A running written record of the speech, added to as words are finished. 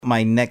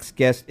My next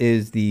guest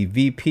is the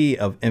VP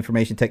of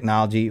Information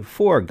Technology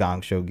for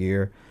Gong Show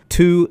Gear,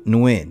 Tu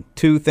Nguyen.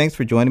 Tu, thanks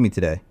for joining me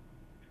today.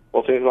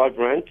 Well, thanks a lot,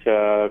 Brent.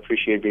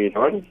 Appreciate being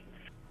on.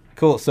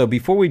 Cool. So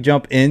before we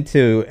jump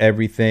into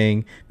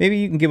everything, maybe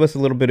you can give us a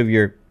little bit of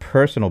your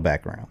personal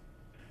background.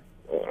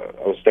 I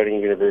was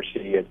studying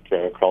university at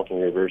Carleton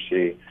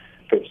University,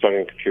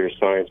 studying computer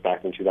science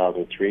back in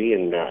 2003,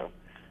 and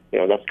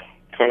that's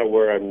kind of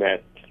where I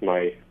met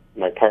my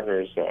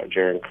partners,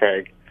 Jared and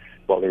Craig,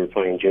 while they were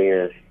playing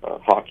junior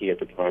hockey at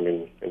the time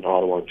in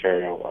Ottawa,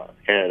 Ontario,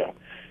 Canada.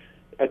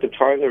 At the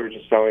time, they were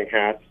just selling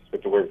hats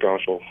with the word Gong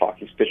Show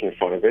Hockey stitched in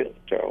front of it,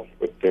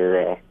 with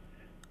their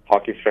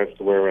hockey friends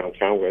to wear around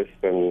town with,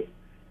 and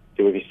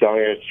they would be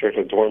selling it straight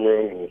to the dorm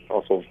room and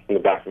also in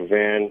the back of a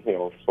van.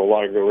 So a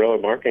lot of guerrilla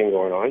marketing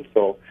going on.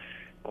 So,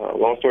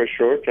 long story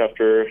short,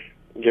 after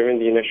giving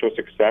the initial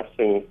success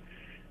and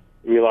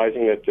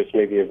realizing that this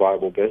may be a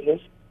viable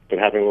business, but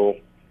having a little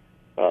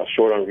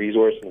short on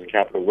resources and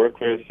capital to work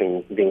with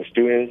and being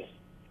students.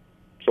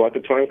 So at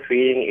the time,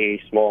 creating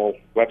a small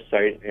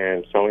website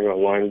and selling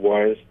online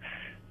was,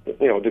 the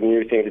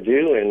new thing to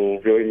do,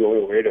 and really the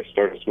only way to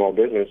start a small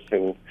business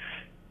and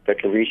that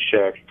can reach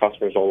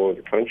customers all over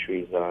the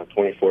country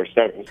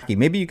 24/7.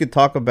 Maybe you could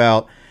talk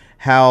about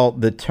how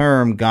the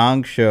term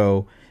Gong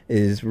Show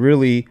is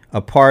really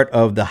a part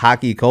of the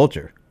hockey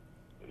culture.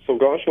 So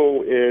Gong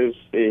Show is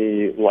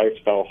a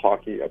lifestyle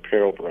hockey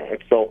apparel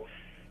brand. So,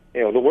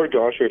 the word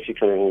Gong Show, if you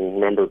can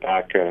remember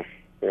back,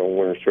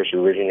 when it first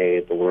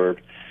originated, the word,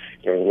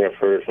 you may have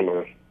heard it from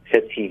a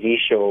hit TV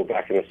show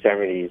back in the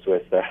 70s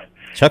with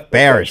Chuck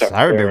Barris.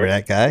 I remember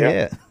that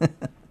guy.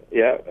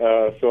 Yeah.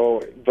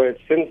 But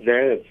since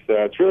then,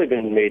 it's really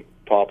been made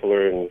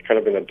popular and kind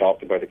of been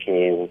adopted by the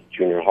Canadian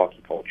junior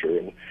hockey culture,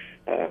 and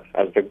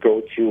as the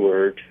go-to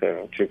word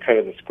to kind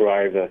of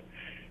describe the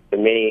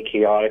many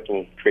chaotic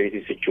and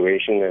crazy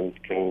situation that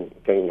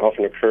can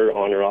often occur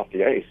on or off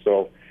the ice.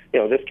 So,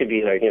 this could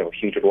be like,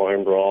 huge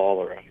line brawl,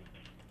 or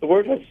the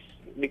word has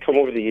become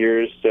over the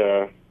years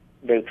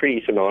been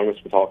pretty synonymous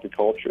with hockey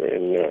culture,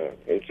 and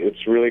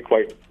it's really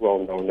quite well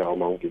known now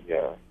among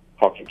the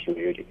hockey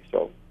community.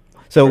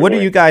 So what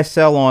do you guys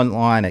sell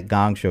online at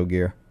Gong Show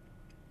Gear?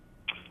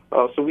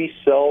 So we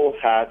sell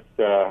hats,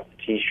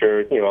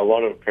 T-shirts, a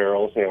lot of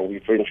apparels.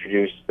 We've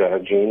introduced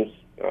jeans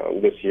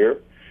this year.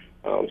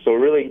 So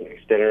really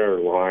extended our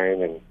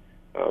line and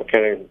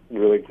kind of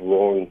really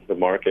grown the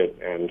market.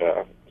 And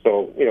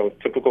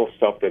typical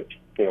stuff that,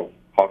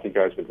 hockey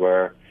guys would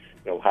wear,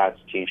 hats,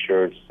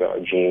 T-shirts,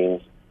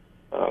 jeans,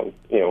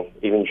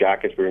 even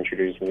jackets we're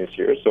introducing this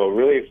year. So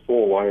really a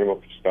full lineup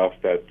of stuff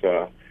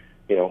that,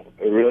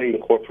 it really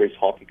incorporates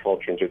hockey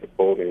culture into the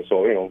clothing.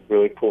 So,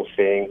 really cool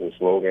sayings and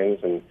slogans,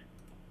 and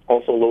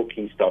also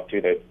low-key stuff, too,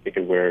 that they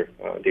could wear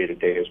day to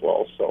day as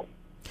well. So,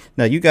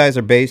 now, you guys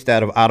are based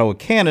out of Ottawa,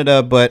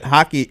 Canada, but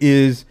hockey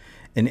is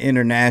an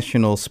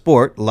international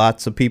sport.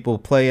 Lots of people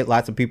play it.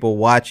 Lots of people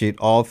watch it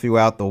all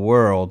throughout the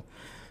world.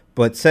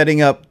 But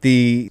setting up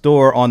the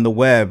store on the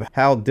web,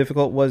 how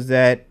difficult was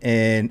that,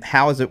 and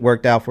how has it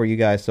worked out for you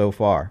guys so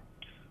far?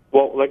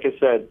 Well, like I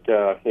said,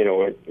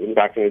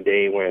 back in the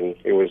day when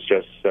it was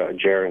just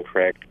Jared and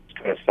Craig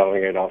kind of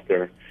selling it off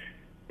their,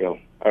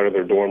 out of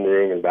their dorm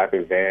room and back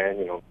of the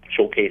van,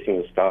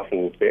 showcasing the stuff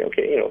and say,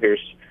 okay,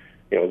 here's,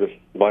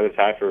 buy this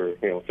hat for,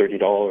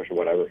 $30 or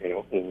whatever,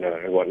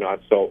 and whatnot.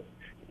 So,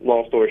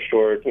 long story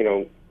short,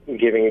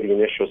 giving it the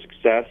initial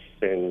success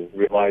and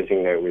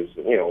realizing that it was,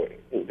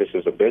 this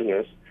is a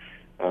business,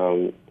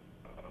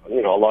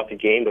 a lot to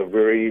gain, but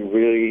very,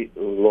 really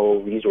low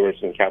resource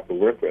and capital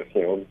to work with.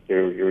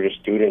 You're just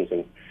students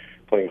and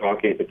playing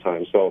hockey at the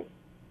time. So,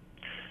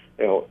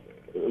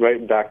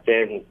 right back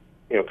then,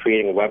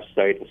 creating a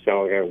website and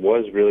selling it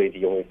was really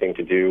the only thing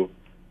to do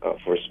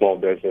for a small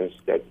business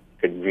that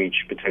could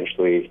reach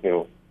potentially,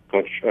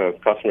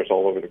 customers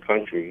all over the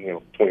country,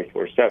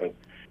 24/7.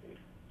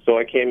 So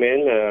I came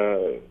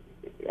in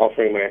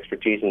offering my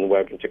expertise in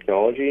web and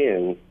technology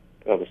and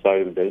the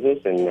side of the business,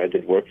 and I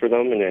did work for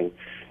them. And then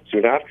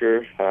soon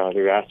after,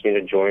 they were asking me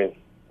to join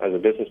as a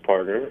business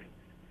partner.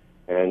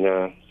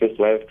 And since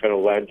then, I've kind of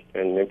led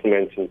and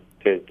implemented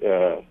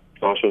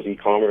Gong Show's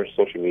e-commerce,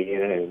 social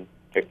media, and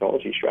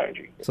technology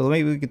strategy. So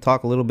maybe we could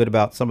talk a little bit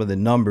about some of the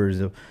numbers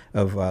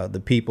of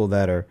the people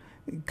that are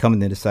coming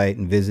to the site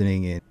and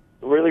visiting it.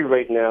 Really,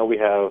 right now, we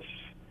have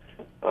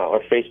our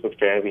Facebook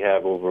fan. We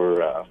have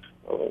over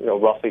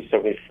roughly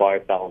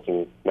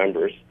 75,000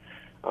 members.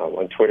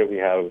 On Twitter, we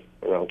have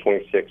around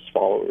 26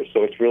 followers.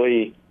 So it's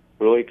really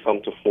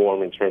come to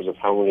form in terms of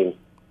how many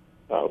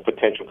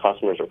potential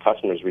customers or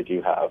customers we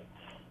do have,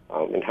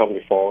 and how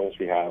many followings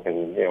we have.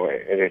 And,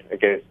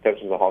 again, it stems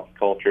from the hockey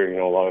culture.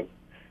 A lot of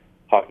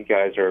hockey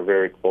guys are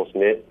very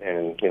close-knit,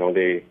 and,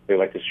 they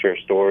like to share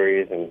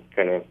stories and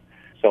kind of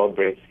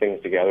celebrate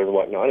things together and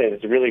whatnot. And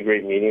it's a really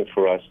great meeting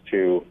for us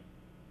to,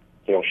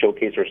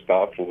 showcase our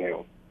stuff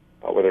and,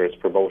 whether it's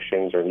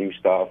promotions or new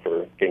stuff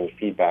or getting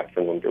feedback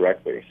from them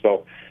directly.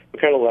 So we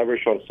kind of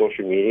leverage on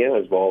social media,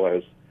 as well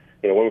as,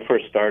 when we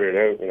first started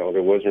out,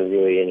 there wasn't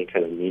really any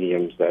kind of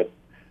mediums that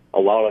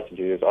allowed us to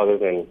do this other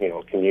than,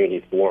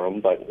 community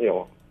forum. But,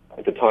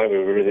 at the time,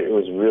 it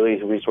was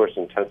really resource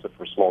intensive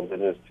for small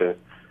business to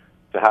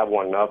have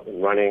one up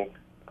and running,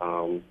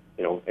 and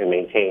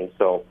maintained.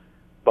 So,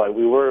 but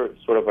we were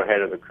sort of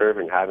ahead of the curve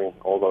in having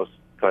all those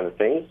kind of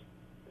things.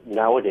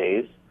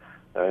 Nowadays,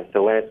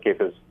 the landscape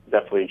has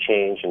definitely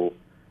changed, and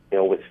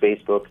with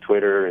Facebook,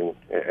 Twitter,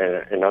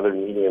 and other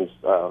mediums,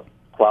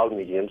 cloud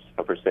mediums,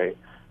 per se,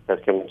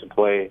 that's come into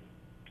play,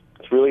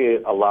 it's really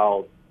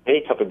allowed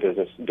any type of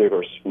business, big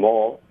or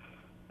small,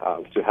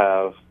 to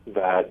have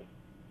that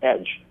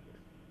edge,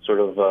 sort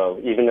of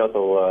even out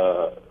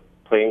the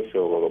playing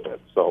field a little bit.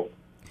 So,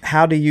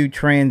 how do you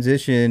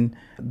transition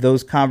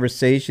those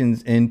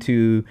conversations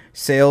into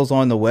sales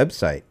on the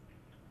website?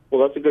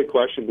 Well, that's a good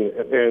question, and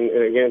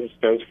again, it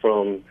stems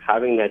from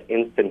having that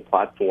instant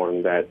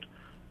platform that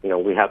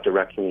we have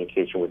direct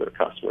communication with our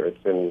customers.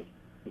 And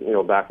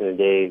back in the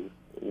day,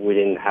 we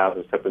didn't have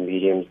the type of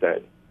mediums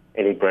that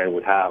any brand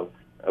would have.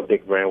 A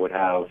big brand would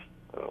have,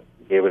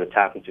 be able to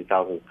tap into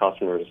thousands of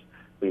customers.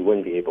 We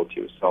wouldn't be able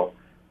to. So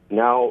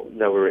now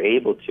that we're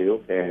able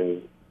to,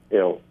 and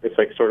it's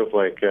like sort of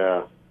like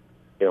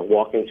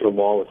walking to a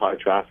mall with high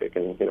traffic,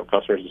 and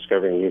customers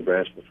discovering new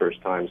brands for the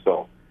first time.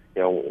 So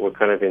we're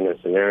kind of in this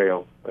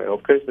scenario.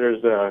 Of course,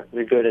 there's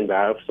the good and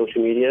bad of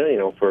social media.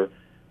 For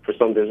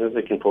some business,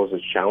 it can pose a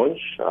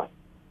challenge.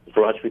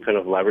 For us, we kind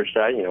of leveraged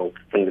that,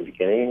 from the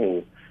beginning,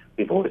 and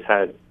we've always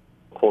had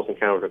close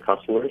encounter with our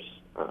customers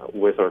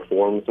with our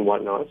forums and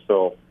whatnot.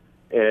 So,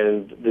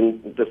 and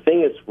the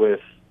thing is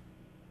with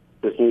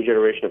this new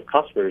generation of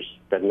customers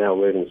that now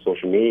live in the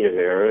social media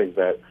era is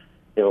that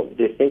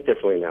they think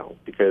differently now,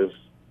 because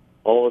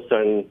all of a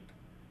sudden,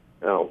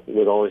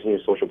 with all these new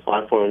social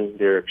platforms,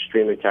 they're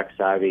extremely tech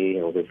savvy.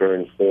 They're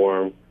very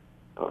informed,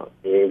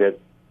 meaning that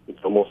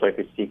it's almost like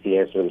they seek the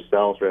answer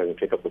themselves rather than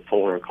pick up the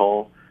phone or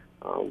call.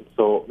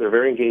 So they're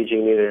very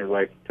engaging. They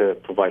like to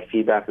provide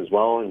feedback as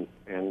well,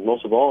 and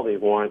most of all, they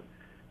want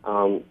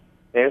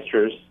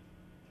answers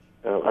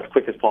as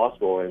quick as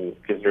possible, and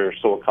because they're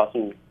so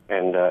accustomed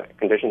and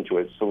conditioned to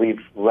it. So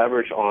we've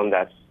leveraged on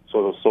that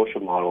sort of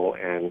social model,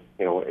 and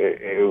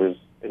it was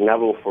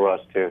inevitable for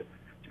us to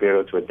be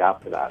able to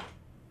adapt to that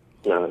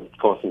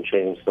constant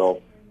change.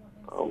 So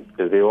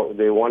because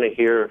they want to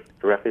hear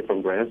directly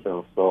from brands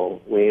now,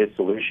 so we need a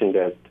solution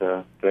that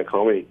can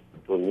accommodate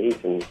those needs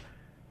and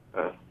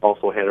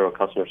also handle our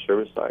customer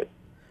service side.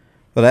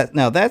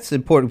 Well, that's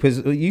important, because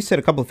you said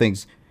a couple of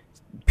things.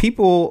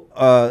 People,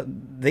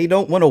 they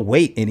don't want to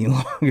wait any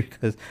longer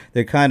because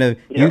they're kind of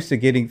used to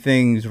getting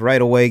things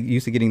right away,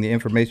 used to getting the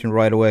information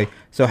right away.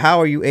 So how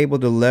are you able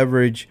to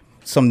leverage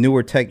some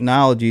newer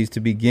technologies to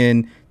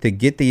begin to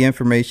get the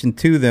information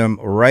to them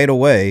right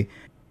away?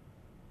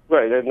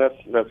 Right, and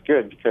that's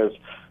good, because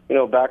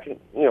back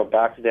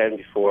then,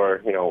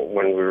 before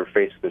when we were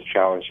faced with this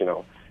challenge,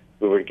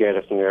 we would get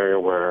a scenario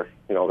where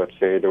let's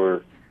say they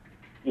were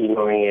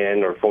emailing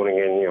in or phoning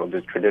in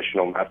the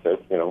traditional method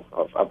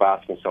of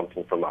asking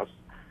something from us,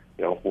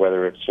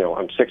 whether it's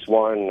I'm 6'1",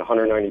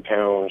 190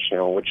 pounds,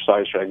 which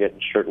size should I get in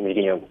shirt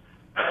medium,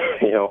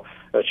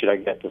 should I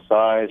get the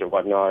size or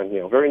whatnot,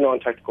 very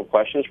non-technical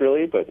questions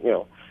really, but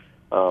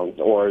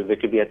or they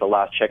could be at the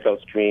last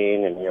checkout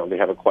screen and they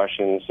have a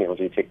question, do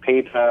you take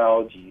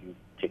PayPal, do you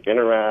take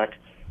Interac,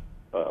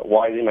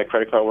 why isn't my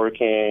credit card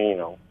working,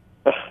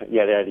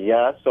 yada yada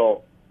yada.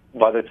 So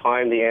by the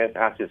time they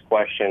ask this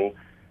question,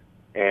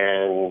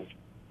 and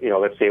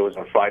let's say it was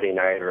on Friday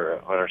night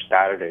or on our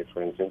Saturday,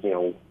 for instance,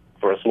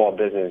 for a small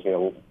business,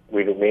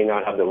 we may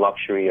not have the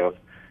luxury of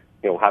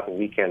having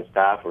weekend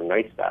staff or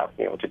night staff,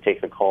 to take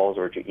the calls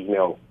or to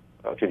email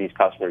to these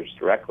customers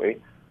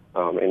directly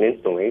and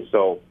instantly.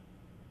 So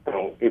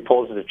it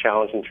poses a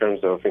challenge in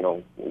terms of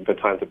the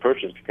time to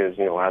purchase, because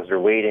as they're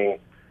waiting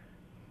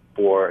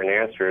for an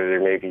answer,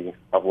 they maybe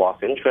have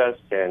lost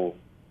interest and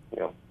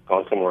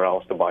gone somewhere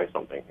else to buy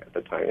something at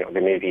the time. They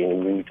may be in the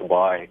mood to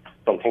buy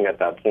something at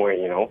that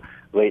point,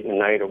 late in the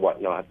night or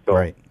whatnot. So,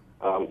 right.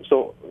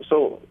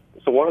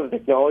 So one of the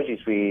technologies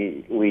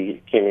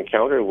we came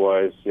encounter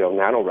was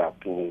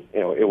NanoRep, and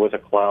it was a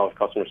cloud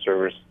customer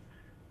service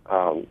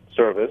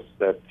service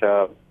that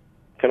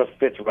kind of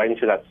fits right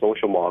into that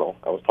social model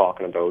I was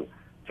talking about.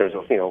 In terms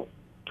of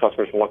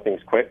customers want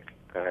things quick,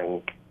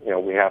 and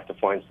we have to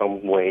find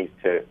some ways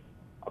to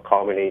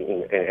accommodate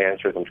and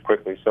answer them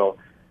quickly. So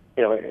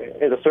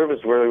the service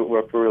really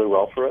worked really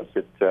well for us.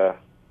 It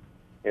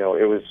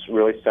was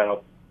really set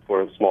up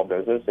for a small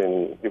business,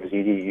 and it was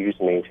easy to use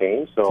and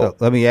maintain. So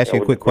let me ask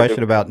you a quick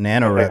question about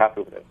NanoRep.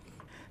 Happy with it.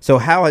 So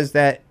how has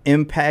that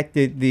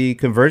impacted the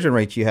conversion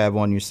rates you have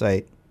on your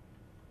site?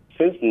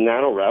 Since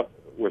NanoRep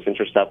was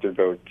intercepted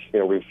about,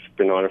 we've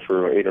been on it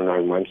for 8 or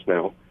 9 months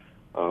now,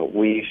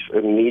 we've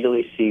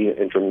immediately seen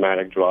a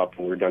dramatic drop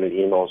in redundant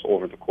emails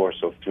over the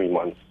course of 3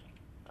 months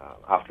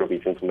after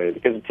we've implemented,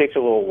 because it takes a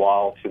little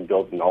while to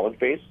build the knowledge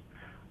base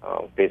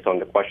based on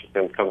the questions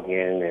that are coming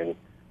in, and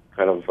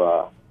kind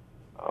of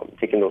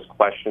taking those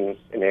questions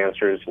and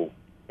answers and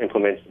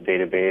implement the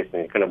database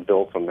and kind of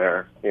build from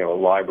there, a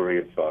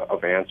library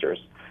of answers.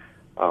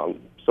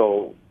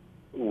 So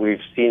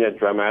we've seen a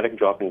dramatic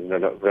drop in the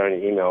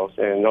running emails,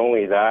 and not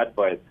only that,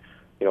 but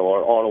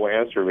our auto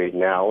answer rate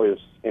now is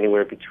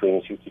anywhere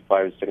between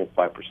 65 to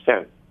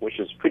 75%, which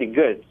is pretty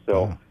good.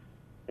 So,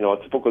 a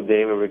typical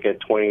day where we get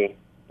 20,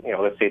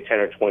 let's say 10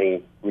 or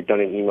 20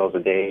 redundant emails a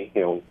day,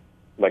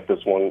 like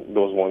those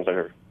ones that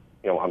are,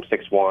 I'm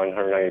 6'1",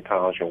 190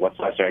 pounds, what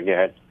size do I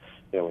get?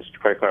 Is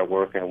credit card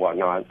work and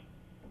whatnot?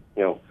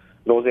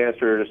 Those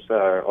answers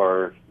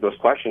or those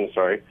questions,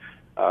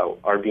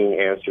 are being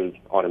answered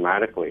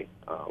automatically,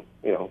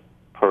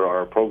 per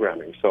our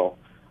programming. So,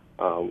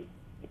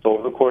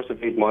 over the course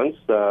of 8 months,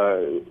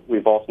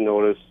 we've also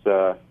noticed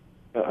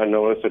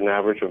an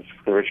average of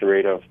conversion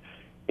rate of,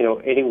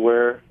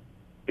 anywhere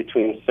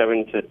between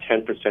 7 to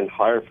 10%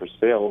 higher for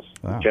sales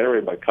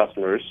generated by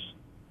customers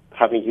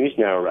having used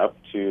NanoRep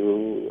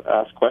to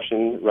ask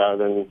questions rather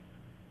than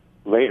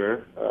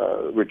later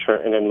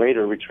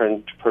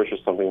return to purchase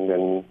something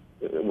than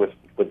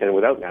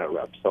without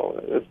NanoRep.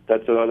 So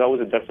that was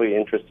a definitely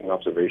interesting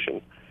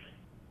observation.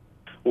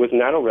 With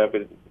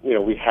NanoRep,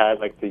 we had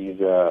like these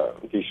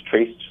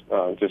trace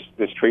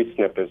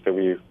snippets that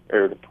we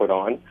were able to put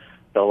on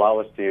that allow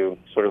us to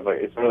it's sort of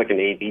like an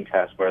A/B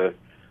test where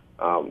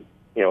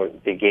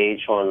they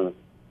gauge on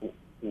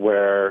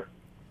where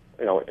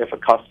if a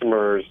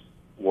customer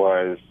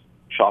was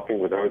shopping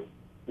without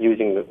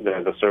using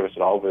the service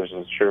at all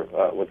versus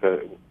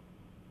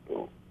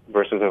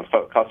a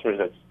customer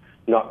that's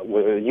not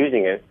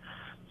using it.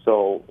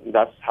 So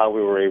that's how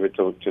we were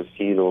able to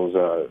see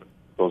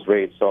those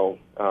rates. So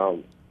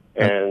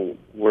and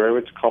we're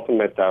able to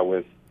complement that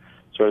with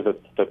sort of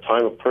the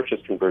time of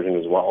purchase conversion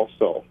as well.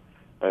 So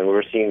and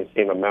we're seeing the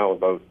same amount,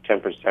 about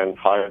 10%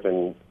 higher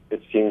than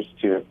it seems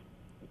to.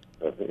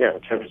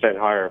 10%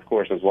 higher, of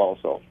course, as well.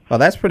 So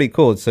that's pretty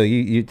cool. So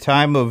you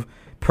time of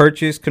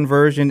purchase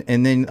conversion,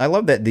 and then I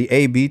love that the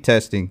A/B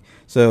testing.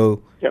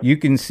 So you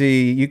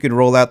can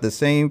roll out the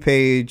same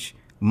page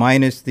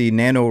minus the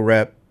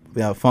NanoRep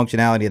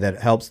functionality that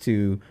helps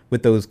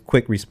with those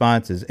quick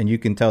responses, and you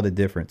can tell the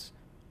difference.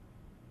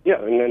 Yeah,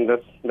 and then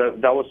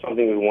that was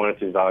something we wanted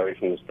to evaluate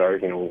from the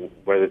start.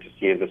 Whether to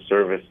see if the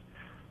service,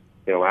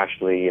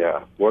 actually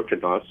worked or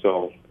not.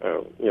 So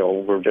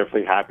we're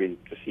definitely happy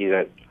to see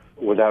that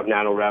without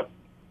NanoRep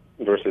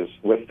versus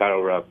with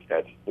NanoRep,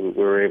 that we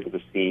were able to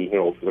see,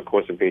 for the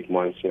course of 8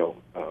 months,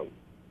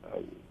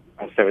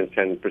 a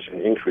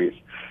 7-10% increase.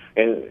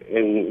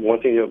 And one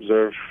thing to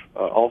observe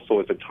also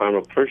is the time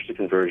of purchase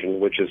conversion,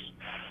 which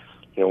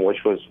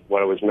was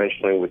what I was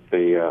mentioning with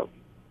the,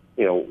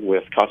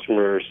 with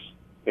customers,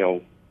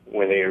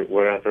 when they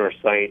were at our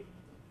site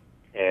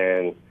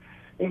and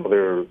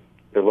they're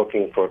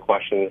looking for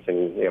questions,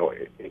 and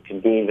it can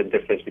mean the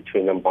difference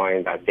between them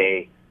buying that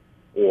day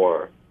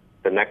or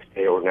the next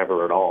day or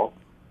never at all.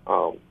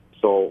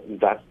 So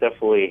that's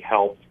definitely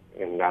helped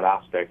in that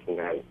aspect, and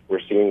that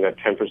we're seeing that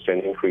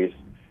 10% increase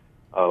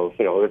of,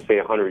 let's say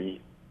 100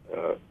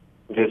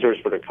 visitors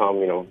were to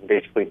come,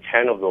 basically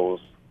 10 of those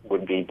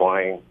would be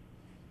buying,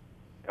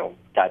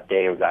 that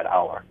day or that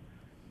hour.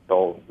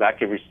 So that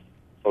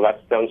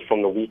stems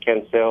from the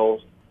weekend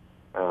sales,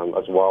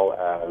 as well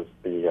as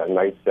the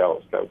night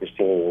sales that we're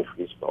seeing an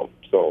increase from.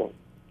 So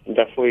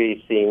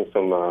definitely seeing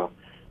some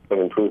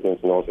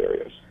improvements in those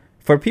areas.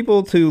 For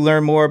people to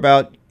learn more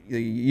about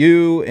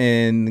you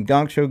and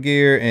Gong Show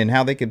Gear and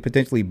how they could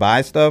potentially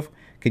buy stuff,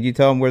 could you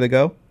tell them where to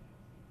go?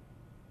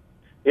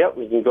 Yeah,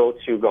 you can go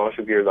to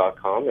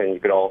gongshowgear.com, and you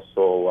could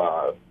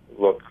also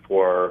look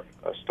for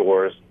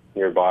stores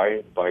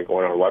nearby by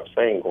going on our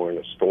website and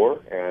going to store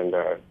and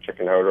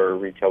checking out our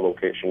retail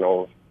location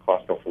all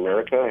across North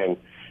America, and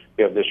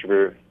we have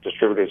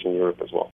distributors in Europe as well.